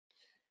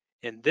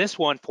In this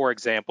one, for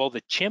example,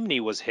 the chimney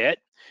was hit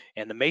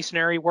and the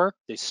masonry work,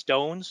 the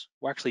stones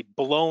were actually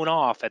blown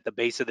off at the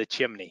base of the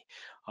chimney.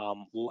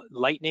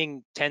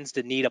 Lightning tends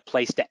to need a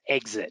place to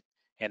exit.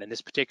 And in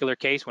this particular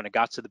case, when it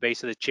got to the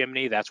base of the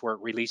chimney, that's where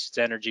it released its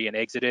energy and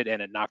exited,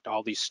 and it knocked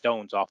all these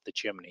stones off the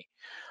chimney.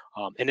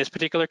 In this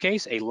particular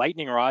case, a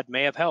lightning rod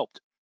may have helped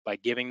by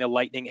giving the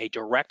lightning a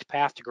direct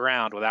path to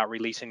ground without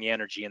releasing the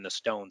energy in the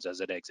stones as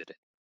it exited.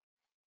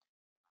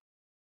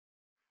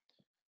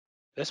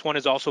 This one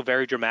is also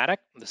very dramatic.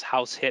 This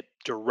house hit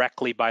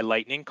directly by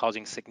lightning,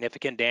 causing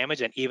significant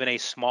damage and even a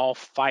small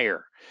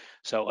fire.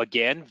 So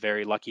again,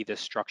 very lucky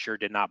this structure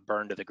did not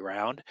burn to the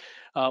ground.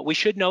 We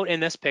should note in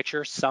this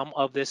picture, some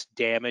of this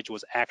damage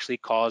was actually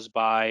caused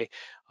by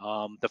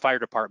the fire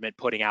department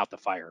putting out the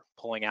fire,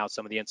 pulling out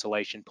some of the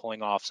insulation,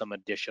 pulling off some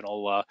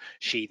additional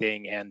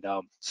sheathing and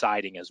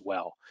siding as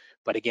well.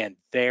 But again,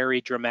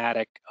 very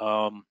dramatic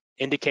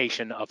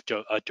indication of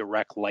a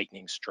direct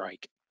lightning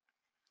strike.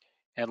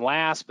 And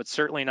last, but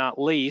certainly not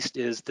least,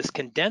 is this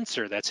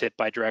condenser that's hit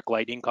by direct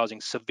lightning,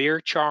 causing severe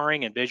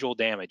charring and visual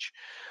damage.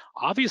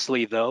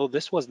 Obviously, though,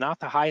 this was not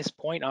the highest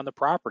point on the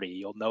property.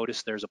 You'll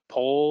notice there's a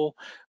pole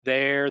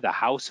there. The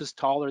house is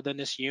taller than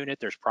this unit.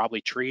 There's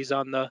probably trees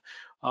on the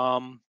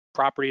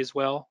property as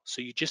well.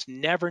 So you just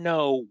never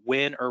know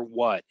when or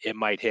what it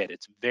might hit.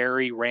 It's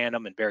very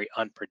random and very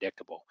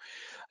unpredictable.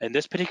 In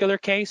this particular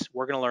case,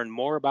 we're going to learn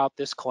more about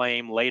this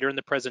claim later in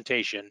the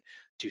presentation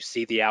to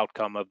see the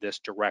outcome of this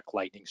direct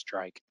lightning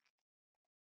strike.